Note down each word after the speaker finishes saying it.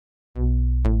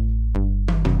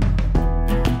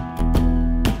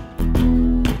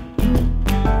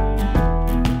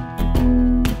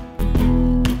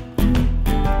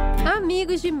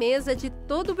mesa de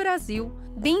todo o Brasil.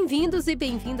 Bem-vindos e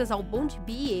bem-vindas ao Bom de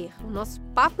Beer, o nosso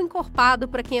papo encorpado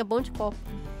para quem é bom de copo.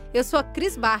 Eu sou a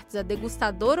Cris Bartz, a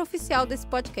degustadora oficial desse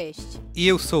podcast. E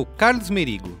eu sou o Carlos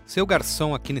Merigo, seu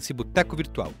garçom aqui nesse boteco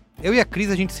virtual. Eu e a Cris,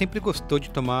 a gente sempre gostou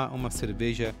de tomar uma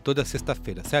cerveja toda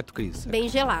sexta-feira, certo, Cris? Bem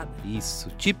gelada.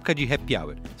 Isso, típica de happy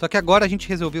hour. Só que agora a gente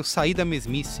resolveu sair da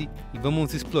mesmice e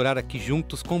vamos explorar aqui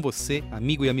juntos com você,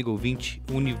 amigo e amigo ouvinte,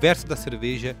 o universo da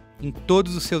cerveja em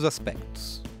todos os seus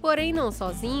aspectos. Porém, não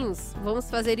sozinhos, vamos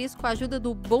fazer isso com a ajuda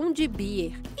do Bom de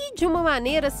Beer. E de uma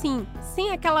maneira, assim, sem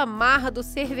aquela marra do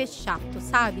cervejato,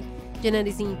 sabe? De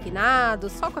narizinho empinado,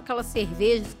 só com aquelas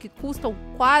cervejas que custam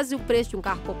quase o preço de um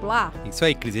carro popular. Isso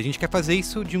aí, Cris. A gente quer fazer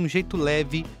isso de um jeito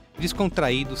leve,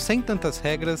 descontraído, sem tantas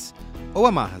regras ou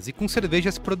amarras, e com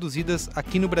cervejas produzidas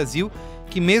aqui no Brasil,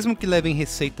 que mesmo que levem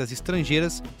receitas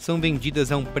estrangeiras, são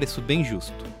vendidas a um preço bem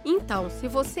justo. Então, se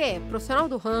você é profissional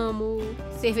do ramo,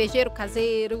 cervejeiro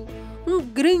caseiro, um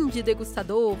grande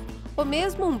degustador ou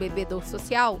mesmo um bebedor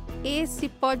social, esse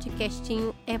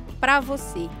podcastinho é pra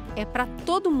você, é pra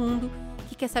todo mundo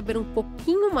que quer saber um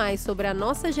pouquinho mais sobre a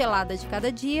nossa gelada de cada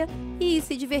dia e ir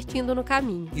se divertindo no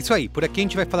caminho. Isso aí, por aqui a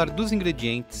gente vai falar dos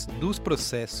ingredientes, dos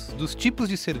processos, dos tipos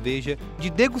de cerveja, de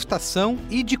degustação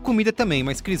e de comida também.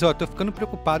 Mas, Cris, eu tô ficando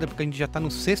preocupada porque a gente já tá no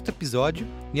 6º episódio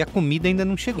e a comida ainda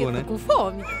não chegou, Eu tô né? com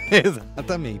fome.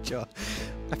 Exatamente, ó.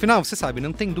 Afinal, você sabe,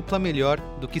 não tem dupla melhor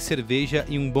do que cerveja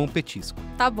e um bom petisco.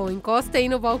 Tá bom, encosta aí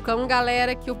no balcão,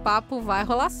 galera, que o papo vai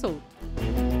rolar solto.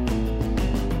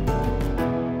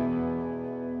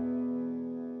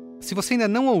 Se você ainda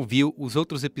não ouviu os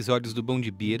outros episódios do Bom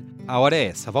de Beer, a hora é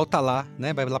essa. Volta lá,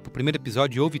 né? Vai lá pro primeiro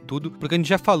episódio e ouve tudo, porque a gente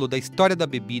já falou da história da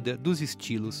bebida, dos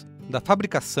estilos, da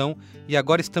fabricação e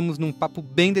agora estamos num papo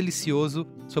bem delicioso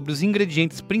sobre os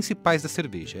ingredientes principais da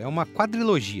cerveja. É uma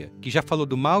quadrilogia que já falou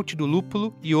do malte, do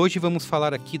lúpulo e hoje vamos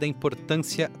falar aqui da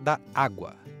importância da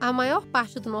água. A maior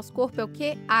parte do nosso corpo é o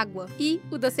quê? Água. E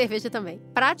o da cerveja também.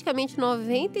 Praticamente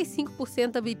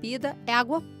 95% da bebida é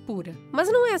água pura.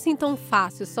 Mas não é assim tão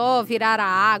fácil, só virar a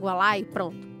água lá e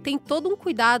pronto. Tem todo um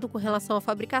cuidado com relação à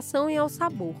fabricação e ao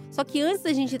sabor. Só que antes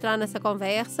da gente entrar nessa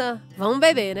conversa, vamos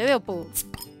beber, né, meu povo?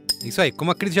 Isso aí, como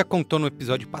a Cris já contou no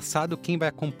episódio passado, quem vai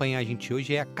acompanhar a gente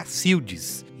hoje é a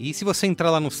Cacildes. E se você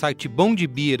entrar lá no site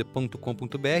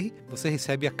bomdebeer.com.br, você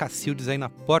recebe a Cacildes aí na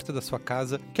porta da sua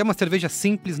casa, que é uma cerveja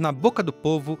simples, na boca do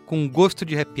povo, com gosto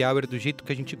de happy hour do jeito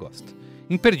que a gente gosta.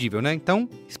 Imperdível, né? Então,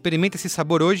 experimenta esse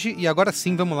sabor hoje e agora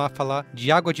sim vamos lá falar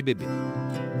de água de beber.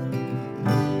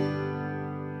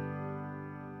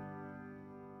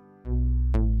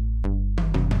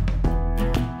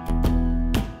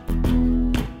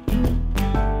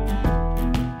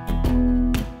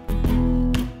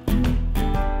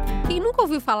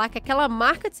 Ouviu falar que aquela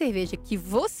marca de cerveja que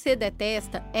você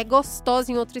detesta é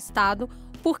gostosa em outro estado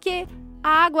porque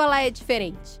a água lá é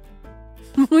diferente.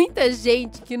 Muita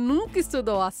gente que nunca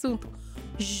estudou o assunto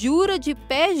jura de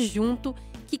pé junto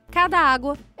que cada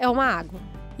água é uma água.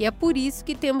 E é por isso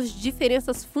que temos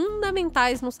diferenças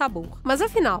fundamentais no sabor. Mas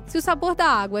afinal, se o sabor da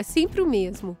água é sempre o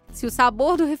mesmo, se o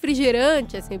sabor do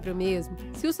refrigerante é sempre o mesmo,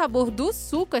 se o sabor do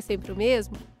suco é sempre o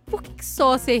mesmo, por que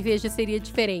só a cerveja seria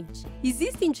diferente?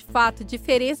 Existem, de fato,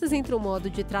 diferenças entre o modo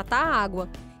de tratar a água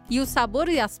e o sabor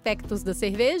e aspectos da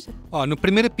cerveja? No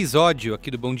primeiro episódio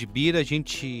aqui do Bom de Beer, a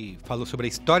gente falou sobre a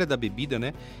história da bebida,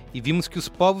 né? E vimos que os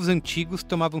povos antigos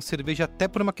tomavam cerveja até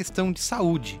por uma questão de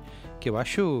saúde, que eu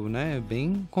acho, né,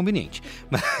 bem conveniente.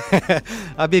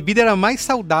 A bebida era mais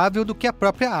saudável do que a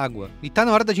própria água. E tá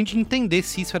na hora da gente entender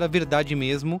se isso era verdade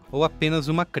mesmo ou apenas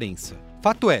uma crença.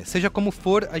 Fato é, seja como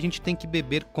for, a gente tem que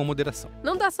beber com moderação.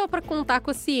 Não dá só pra contar com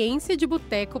a ciência de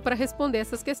boteco pra responder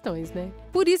essas questões, né?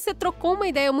 Por isso você trocou uma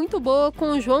ideia muito boa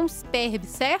com o João Sperbi,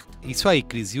 certo? Isso aí,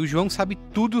 Cris. E o João sabe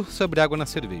tudo sobre água na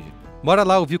cerveja. Bora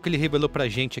lá ouvir o que ele revelou pra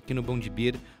gente aqui no Bom de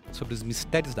Beer sobre os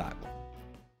mistérios da água.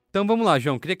 Então vamos lá,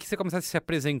 João. Queria que você começasse se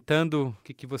apresentando,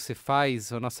 o que você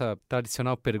faz, a nossa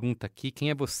tradicional pergunta aqui. Quem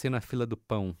é você na fila do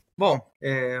pão? Bom,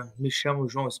 me chamo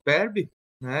João Sperbi,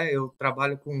 né? Eu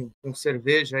trabalho com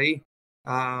cerveja aí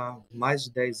há mais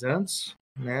de 10 anos,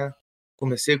 né?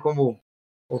 Comecei como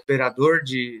operador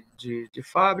de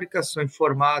fábrica, sou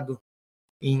formado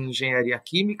em engenharia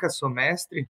química, sou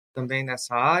mestre também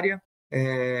nessa área.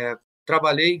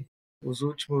 Trabalhei os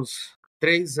últimos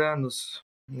 3 anos,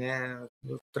 né?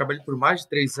 Eu trabalhei por mais de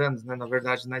 3 anos, né? Na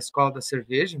verdade, na Escola da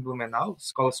Cerveja, em Blumenau,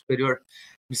 Escola Superior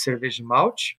de Cerveja e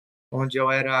Malte, onde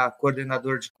eu era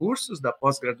coordenador de cursos da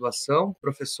pós-graduação,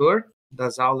 professor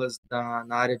das aulas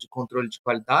na área de controle de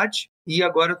qualidade. E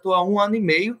agora eu estou há 1 ano e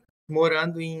meio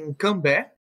morando em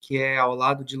Cambé, que é ao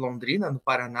lado de Londrina, no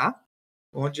Paraná,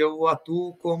 onde eu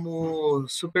atuo como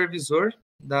supervisor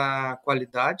da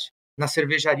qualidade na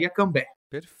cervejaria Cambé.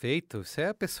 Perfeito. Você é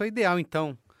a pessoa ideal,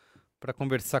 então, para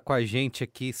conversar com a gente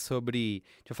aqui sobre.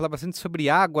 A gente vai falar bastante sobre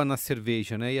água na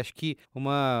cerveja, né? E acho que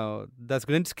uma das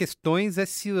grandes questões é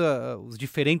se os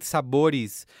diferentes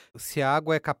sabores, se a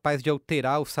água é capaz de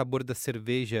alterar o sabor da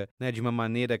cerveja, né? De uma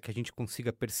maneira que a gente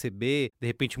consiga perceber. De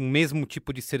repente, um mesmo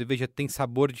tipo de cerveja tem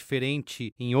sabor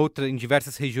diferente em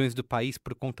diversas regiões do país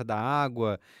por conta da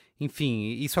água.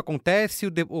 Enfim, isso acontece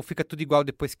ou fica tudo igual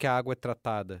depois que a água é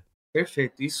tratada?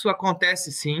 Perfeito. Isso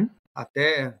acontece sim,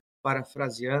 até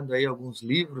parafraseando aí alguns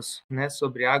livros, né,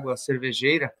 sobre água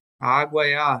cervejeira, a água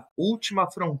é a última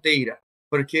fronteira,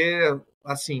 porque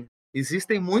assim,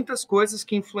 existem muitas coisas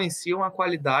que influenciam a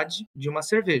qualidade de uma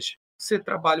cerveja. Você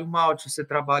trabalha o malte, você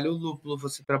trabalha o lúpulo,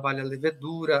 você trabalha a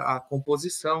levedura, a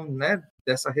composição, né,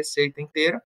 dessa receita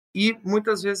inteira, e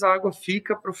muitas vezes a água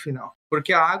fica para o final,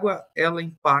 porque a água ela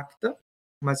impacta,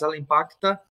 mas ela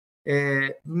impacta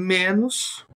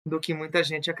menos do que muita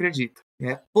gente acredita,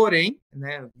 né? Porém,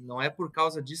 né, não é por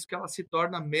causa disso que ela se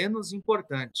torna menos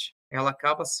importante. Ela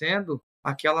acaba sendo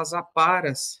aquelas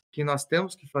aparas que nós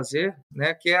temos que fazer,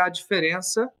 né, que é a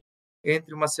diferença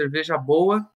entre uma cerveja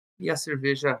boa e a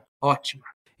cerveja ótima.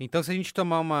 Então, se a gente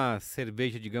tomar uma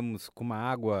cerveja, digamos, com uma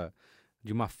água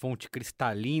de uma fonte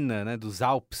cristalina, né, dos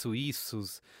Alpes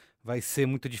suíços, vai ser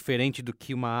muito diferente do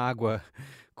que uma água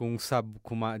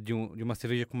de uma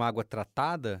cerveja com uma água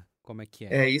tratada? Como é que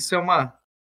é? Isso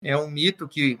é um mito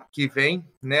que vem,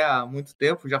 né, há muito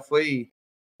tempo, já foi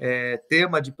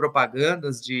tema de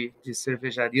propagandas de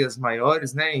cervejarias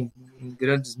maiores, né, em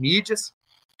grandes mídias,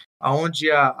 onde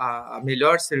a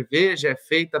melhor cerveja é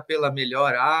feita pela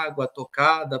melhor água,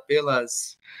 tocada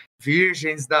pelas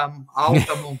virgens da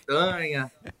alta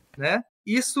montanha, né?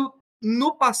 Isso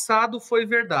no passado foi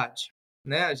verdade,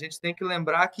 né? A gente tem que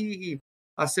lembrar que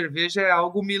a cerveja é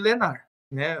algo milenar,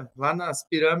 né? Lá nas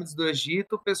pirâmides do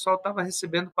Egito, o pessoal estava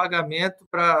recebendo pagamento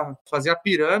para fazer a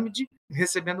pirâmide,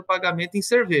 recebendo pagamento em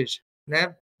cerveja,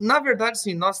 né? Na verdade,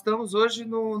 sim, nós estamos hoje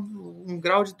num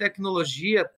grau de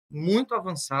tecnologia muito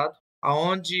avançado,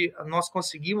 onde nós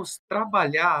conseguimos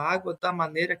trabalhar a água da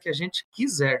maneira que a gente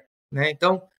quiser, né?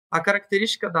 Então, a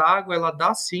característica da água, ela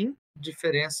dá, sim,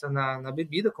 diferença na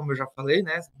bebida, como eu já falei,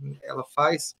 né? Ela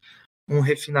faz um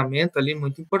refinamento ali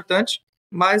muito importante,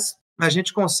 mas a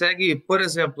gente consegue, por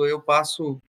exemplo, eu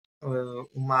passo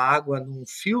uma água num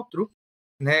filtro,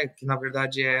 né, que na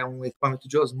verdade é um equipamento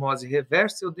de osmose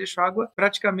reversa, eu deixo a água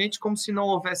praticamente como se não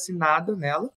houvesse nada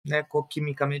nela, né,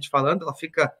 quimicamente falando, ela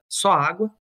fica só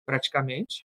água,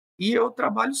 praticamente. E eu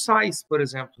trabalho sais, por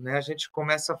exemplo, né, a gente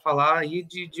começa a falar aí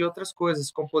de outras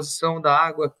coisas, composição da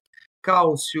água,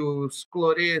 cálcios,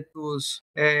 cloretos,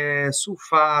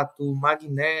 sulfato,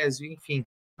 magnésio, enfim.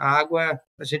 A água,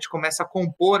 a gente começa a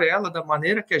compor ela da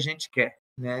maneira que a gente quer,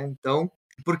 né? Então,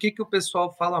 por que o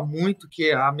pessoal fala muito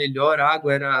que a melhor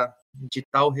água era de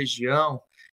tal região,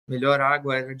 melhor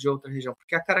água era de outra região?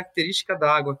 Porque a característica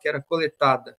da água que era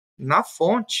coletada na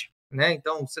fonte, né?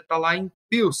 Então, você está lá em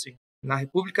Pilsen, na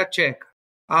República Tcheca.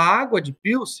 A água de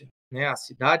Pilsen, né, a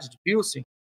cidade de Pilsen,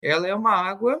 ela é uma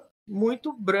água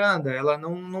muito branda, ela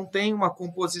não tem uma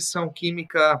composição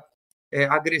química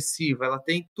agressiva, ela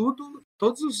tem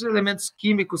todos os elementos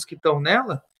químicos que estão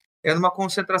nela numa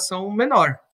concentração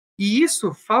menor. E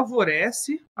isso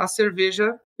favorece a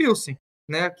cerveja Pilsen,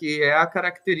 né, que é a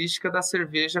característica da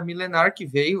cerveja milenar que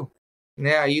veio,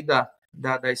 né, aí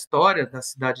da história da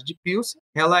cidade de Pilsen.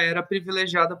 Ela era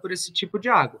privilegiada por esse tipo de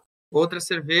água. Outras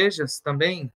cervejas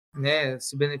também, né,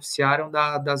 se beneficiaram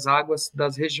das águas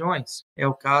das regiões. É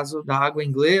o caso da água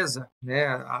inglesa, né,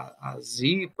 as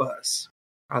IPAs,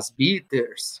 as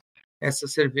bitters.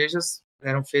 Essas cervejas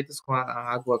eram feitas com a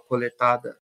água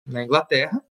coletada na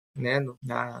Inglaterra, né,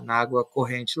 na água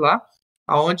corrente lá,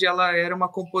 aonde ela era uma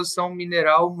composição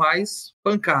mineral mais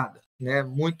pancada, né,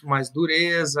 muito mais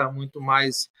dureza, muito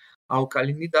mais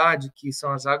alcalinidade, que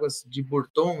são as águas de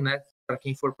Bourton, né, para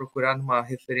quem for procurar numa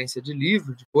referência de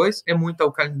livro depois, é muita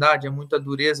alcalinidade, é muita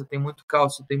dureza, tem muito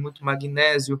cálcio, tem muito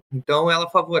magnésio, então ela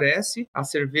favorece a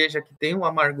cerveja que tem um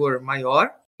amargor maior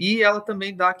e ela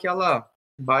também dá aquela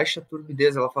baixa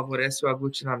turbidez, ela favorece o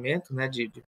aglutinamento, né,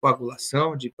 de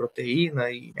coagulação, de proteína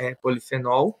e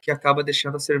polifenol, que acaba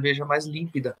deixando a cerveja mais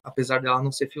límpida, apesar dela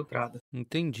não ser filtrada.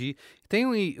 Entendi. Tem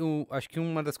acho que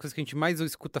uma das coisas que a gente mais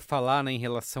escuta falar, né, em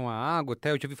relação à água, até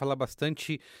eu já ouvi falar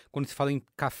bastante quando se fala em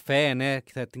café, né,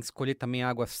 que tem que escolher também a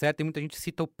água certa, e muita gente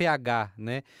cita o pH,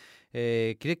 né?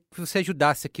 Queria que você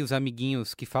ajudasse aqui os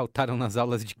amiguinhos que faltaram nas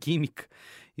aulas de química,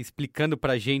 explicando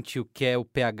pra gente o que é o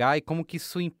pH e como que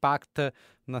isso impacta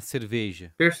na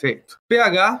cerveja. Perfeito.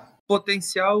 pH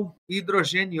potencial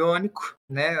hidrogênio iônico,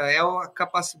 né? É a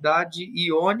capacidade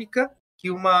iônica que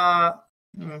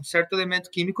um certo elemento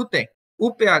químico tem.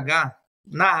 O pH,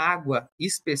 na água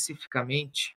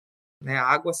especificamente, né,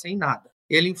 água sem nada,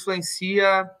 ele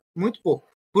influencia muito pouco.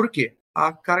 Por quê?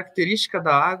 A característica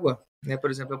da água, né,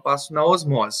 por exemplo, eu passo na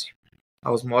osmose.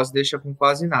 A osmose deixa com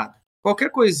quase nada.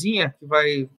 Qualquer coisinha que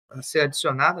vai ser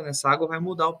adicionada nessa água vai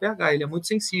mudar o pH, ele é muito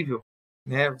sensível.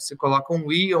 Né? Você coloca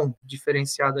um íon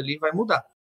diferenciado ali, vai mudar.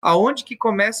 Aonde que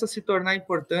começa a se tornar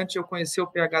importante eu conhecer o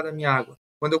pH da minha água?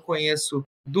 Quando eu conheço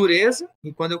dureza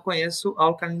e quando eu conheço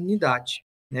alcalinidade,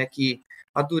 né? Que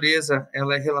a dureza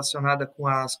ela é relacionada com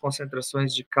as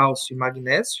concentrações de cálcio e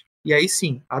magnésio, e aí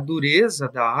sim, a dureza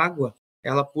da água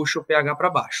ela puxa o pH para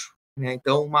baixo. Né?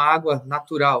 Então, uma água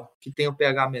natural que tem o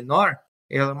pH menor,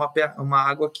 ela é uma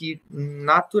água que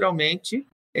naturalmente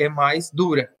é mais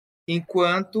dura,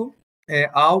 enquanto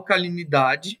a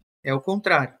alcalinidade é o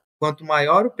contrário. Quanto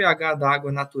maior o pH da água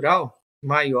natural,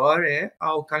 maior é a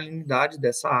alcalinidade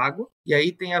dessa água, e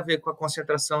aí tem a ver com a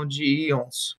concentração de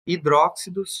íons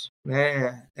hidróxidos,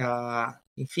 né,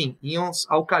 enfim, íons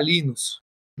alcalinos,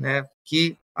 né,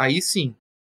 que aí sim,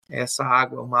 essa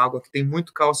água, uma água que tem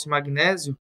muito cálcio e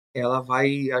magnésio, ela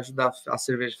vai ajudar a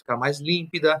cerveja a ficar mais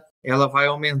límpida, ela vai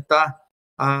aumentar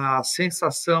a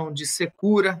sensação de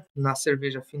secura na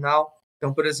cerveja final.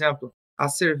 Então, por exemplo, a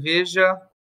cerveja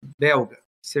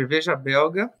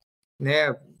belga,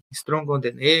 né, Strong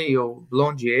Golden Ale,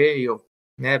 Blonde Ale,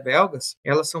 né, belgas,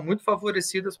 elas são muito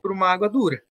favorecidas por uma água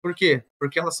dura. Por quê?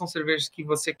 Porque elas são cervejas que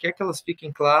você quer que elas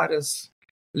fiquem claras,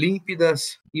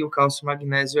 límpidas, e o cálcio e o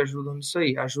magnésio ajudam nisso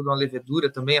aí. Ajudam a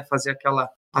levedura também a fazer aquela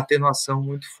atenuação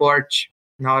muito forte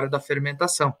na hora da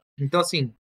fermentação. Então,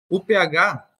 assim, o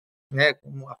pH, né,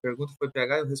 como a pergunta foi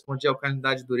pH, eu respondi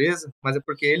alcalinidade e dureza, mas é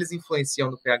porque eles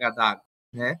influenciam no pH da água,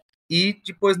 né? E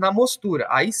depois na mostura,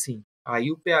 aí sim,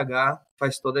 aí o pH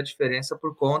faz toda a diferença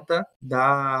por conta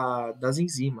das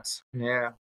enzimas,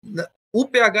 né? O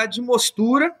pH de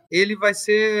mostura, ele vai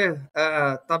ser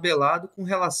tabelado com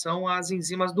relação às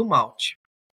enzimas do malte,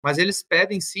 mas eles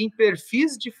pedem sim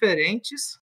perfis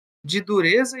diferentes de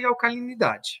dureza e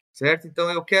alcalinidade, certo? Então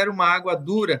eu quero uma água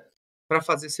dura para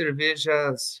fazer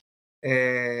cervejas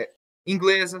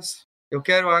inglesas, eu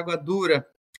quero água dura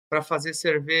para fazer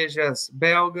cervejas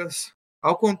belgas.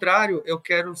 Ao contrário, eu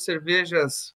quero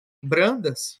cervejas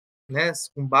brandas, né,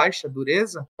 com baixa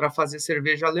dureza, para fazer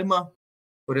cerveja alemã,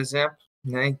 por exemplo.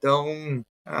 Né? Então,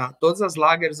 todas as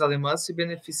lagers alemãs se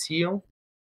beneficiam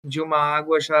de uma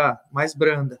água já mais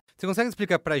branda. Você consegue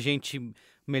explicar para a gente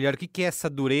melhor o que é essa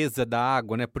dureza da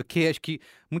água, né? Porque acho que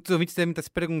muitos ouvintes devem estar se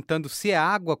perguntando se é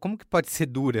água, como que pode ser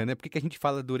dura, né? Por que a gente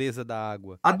fala dureza da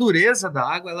água? A dureza da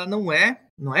água, ela não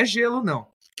é gelo,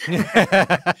 não.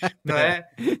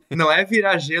 não é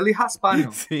virar gelo e raspar,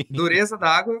 não. Sim. Dureza da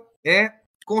água é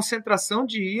concentração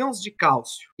de íons de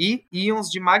cálcio e íons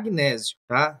de magnésio,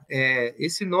 tá?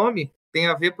 Esse nome tem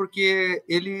a ver porque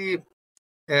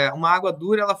uma água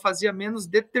dura ela fazia menos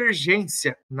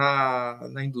detergência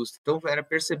na indústria. Então era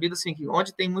percebido assim que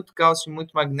onde tem muito cálcio e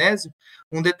muito magnésio,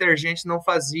 um detergente não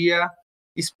fazia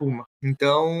espuma.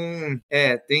 Então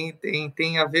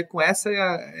tem a ver com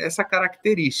essa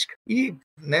característica. E,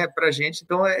 né, pra gente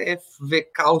então é ver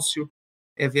cálcio,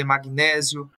 é ver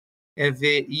magnésio, é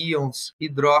ver íons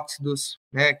hidróxidos,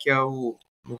 né, que é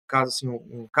no caso, assim,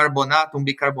 um carbonato, um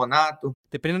bicarbonato.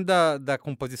 Dependendo da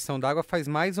composição da água, faz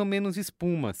mais ou menos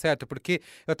espuma, certo? Porque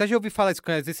eu até já ouvi falar isso,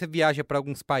 que às vezes você viaja para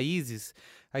alguns países,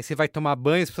 aí você vai tomar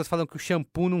banho, as pessoas falam que o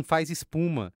shampoo não faz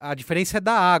espuma. A diferença é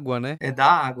da água, né? É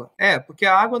da água. Porque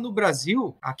a água no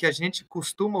Brasil, a que a gente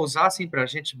costuma usar, assim, pra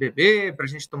gente beber, pra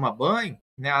gente tomar banho,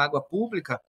 né, a água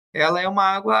pública, ela é uma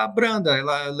água branda,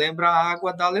 ela lembra a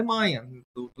água da Alemanha,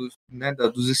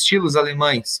 dos estilos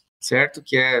alemães, certo?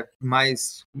 Que é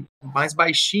mais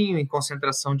baixinho em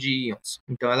concentração de íons.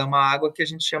 Então, ela é uma água que a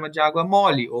gente chama de água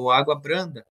mole ou água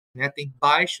branda, né? Tem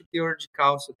baixo teor de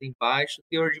cálcio, tem baixo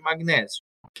teor de magnésio,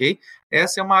 ok?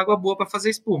 Essa é uma água boa para fazer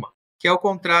espuma, que é o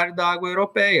contrário da água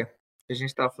europeia, que a gente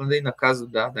estava falando aí no caso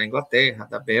da Inglaterra,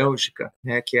 da Bélgica,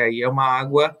 né? Que aí é uma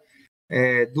água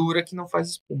dura que não faz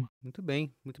espuma. Muito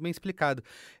bem explicado.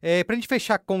 Para a gente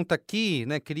fechar a conta aqui,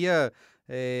 né, queria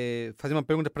fazer uma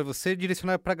pergunta para você,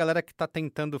 direcionada para a galera que está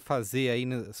tentando fazer aí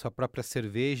na sua própria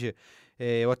cerveja,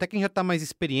 ou até quem já está mais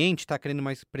experiente, está querendo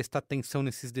mais prestar atenção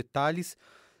nesses detalhes.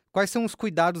 Quais são os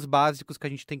cuidados básicos que a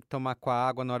gente tem que tomar com a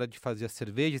água na hora de fazer a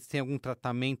cerveja? Se tem algum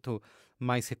tratamento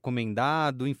mais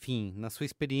recomendado? Enfim, na sua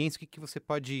experiência, o que você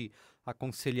pode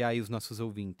aconselhar aí os nossos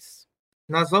ouvintes?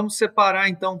 Nós vamos separar,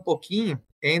 então, um pouquinho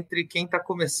entre quem está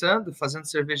começando, fazendo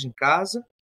cerveja em casa,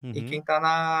 e quem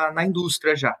está na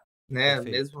indústria já. né?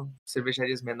 Perfeito. Mesmo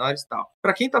cervejarias menores e tal.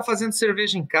 Para quem está fazendo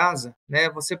cerveja em casa, né?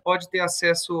 Você pode ter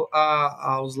acesso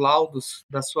aos laudos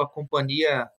da sua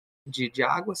companhia de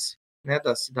águas, né?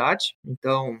 Da cidade.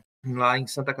 Então, lá em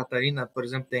Santa Catarina, por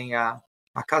exemplo, tem a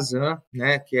Casan,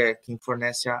 né, que é quem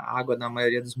fornece a água na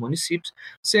maioria dos municípios.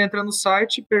 Você entra no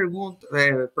site,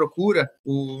 procura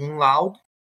um laudo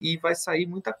e vai sair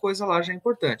muita coisa lá, já é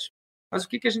importante. Mas o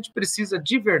que a gente precisa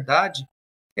de verdade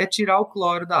é tirar o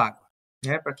cloro da água,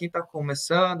 né? Para quem está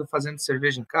começando, fazendo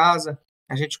cerveja em casa,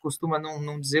 a gente costuma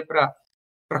não dizer para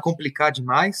complicar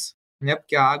demais, né?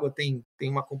 Porque a água tem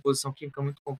uma composição química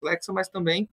muito complexa, mas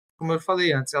também, como eu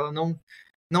falei antes, ela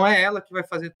não é ela que vai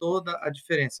fazer toda a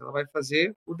diferença, ela vai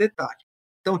fazer o detalhe.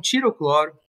 Então, tira o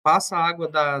cloro, passa a água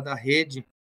da rede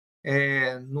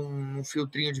num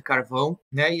filtrinho de carvão,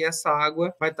 né? E essa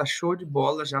água vai estar show de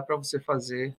bola já para você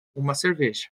fazer uma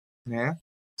cerveja, né?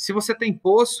 Se você tem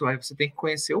poço, aí você tem que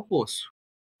conhecer o poço.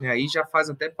 E aí já faz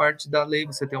até parte da lei,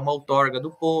 você ter uma outorga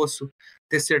do poço,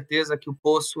 ter certeza que o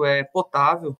poço é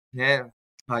potável, né?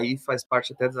 Aí faz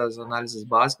parte até das análises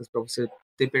básicas para você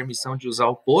ter permissão de usar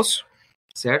o poço,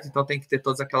 certo? Então tem que ter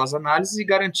todas aquelas análises e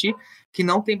garantir que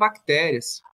não tem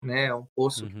bactérias, né? É um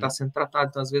poço que está sendo tratado,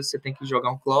 então às vezes você tem que jogar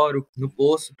um cloro no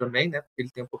poço também, né? Porque ele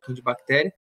tem um pouquinho de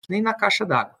bactéria, que nem na caixa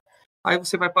d'água. Aí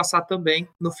você vai passar também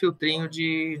no filtrinho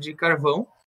de carvão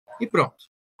e pronto,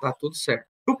 tá tudo certo.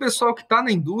 Para o pessoal que está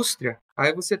na indústria,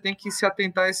 aí você tem que se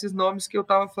atentar a esses nomes que eu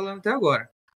estava falando até agora,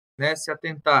 né? Se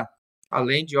atentar,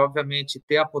 além de, obviamente,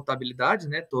 ter a potabilidade,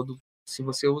 né? Se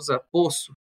você usa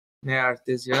poço, né,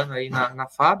 artesiano aí na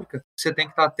fábrica, você tem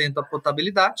que estar atento à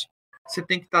potabilidade, você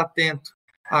tem que estar atento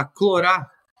a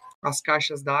clorar as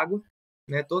caixas d'água,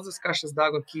 né? Todas as caixas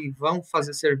d'água que vão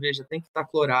fazer cerveja têm que estar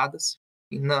cloradas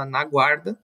na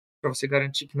guarda, para você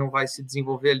garantir que não vai se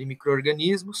desenvolver ali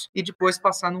micro-organismos, e depois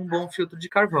passar num bom filtro de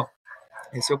carvão.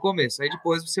 Esse é o começo. Aí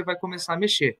depois você vai começar a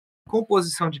mexer.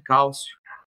 Composição de cálcio,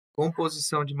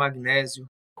 composição de magnésio,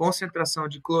 concentração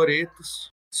de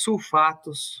cloretos,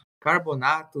 sulfatos,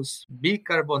 carbonatos,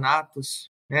 bicarbonatos,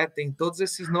 né? Tem todos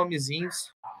esses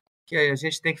nomezinhos que a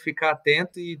gente tem que ficar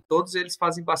atento e todos eles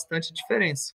fazem bastante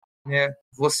diferença, né?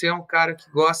 Você é um cara que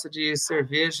gosta de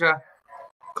cerveja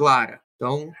clara,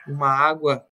 então uma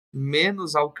água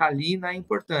menos alcalina é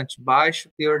importante, baixo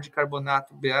teor de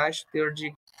carbonato, baixo teor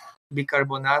de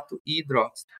bicarbonato e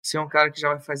hidróxido. Você é um cara que já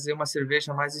vai fazer uma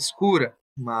cerveja mais escura,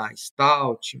 uma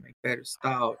stout, uma imperial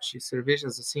stout,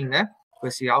 cervejas assim, né? Com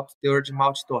esse alto teor de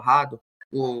malte torrado,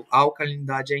 a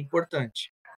alcalinidade é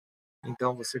importante.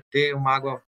 Então, você ter uma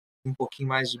água um pouquinho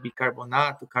mais de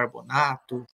bicarbonato,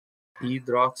 carbonato e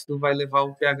hidróxido vai levar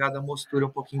o pH da mostura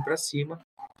um pouquinho para cima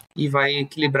e vai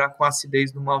equilibrar com a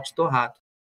acidez do malte torrado.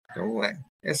 Então,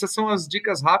 essas são as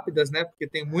dicas rápidas, né? Porque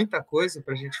tem muita coisa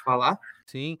para a gente falar.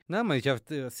 Sim, não, mas já,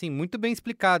 assim, muito bem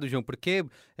explicado, João, porque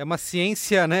é uma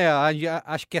ciência, né?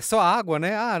 Acho que é só água,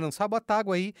 né? Ah, não só bota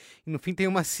água aí. E no fim tem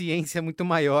uma ciência muito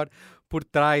maior por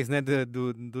trás, né,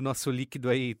 do nosso líquido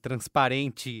aí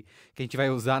transparente que a gente vai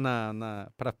usar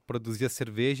para produzir a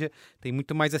cerveja. Tem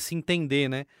muito mais a se entender,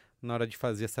 né, na hora de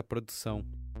fazer essa produção.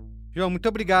 João, muito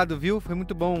obrigado, viu? Foi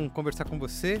muito bom conversar com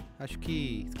você. Acho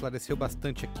que esclareceu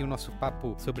bastante aqui o nosso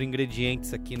papo sobre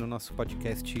ingredientes aqui no nosso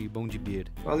podcast Bom de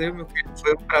Beer. Valeu, meu querido.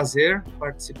 Foi um prazer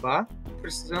participar.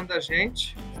 Precisando da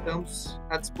gente, estamos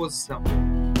à disposição.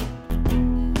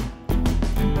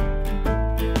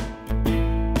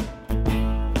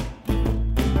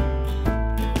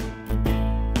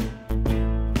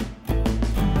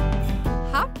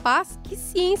 Rapaz, que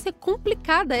ciência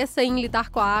complicada essa em lidar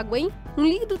com a água, hein? Um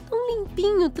líquido tão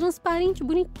limpinho, transparente,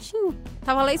 bonitinho.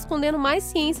 Tava lá escondendo mais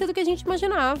ciência do que a gente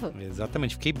imaginava.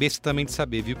 Exatamente, fiquei besta também de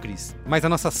saber, viu, Cris? Mas a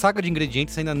nossa saga de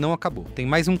ingredientes ainda não acabou. Tem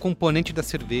mais um componente da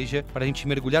cerveja para a gente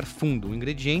mergulhar fundo. Um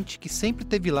ingrediente que sempre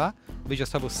teve lá, veja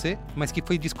só você, mas que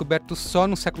foi descoberto só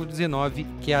no século XIX,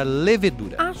 que é a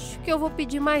levedura. Acho que eu vou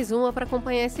pedir mais uma para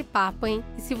acompanhar esse papo, hein?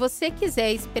 E se você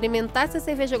quiser experimentar essa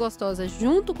cerveja gostosa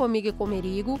junto comigo e com o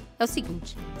Merigo, é o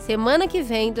seguinte: semana que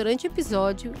vem, durante o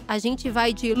episódio, a gente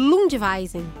vai de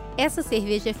Lundweizen. Essa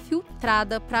cerveja é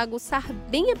filtrada para aguçar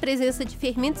bem a presença de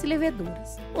fermentos e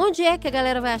leveduras. Onde é que a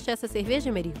galera vai achar essa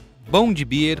cerveja, Merigo?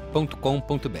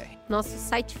 bomdebeer.com.br. Nosso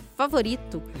site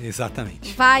favorito.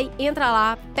 Exatamente. Vai, entra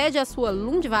lá, pede a sua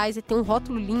Lundweizen, tem um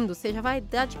rótulo lindo, você já vai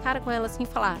dar de cara com ela assim e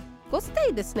falar: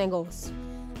 gostei desse negócio.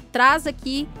 Traz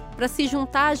aqui para se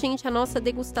juntar a gente à nossa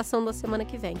degustação da semana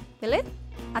que vem, beleza?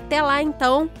 Até lá,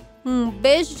 então, um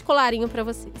beijo de colarinho para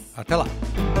vocês. Até lá.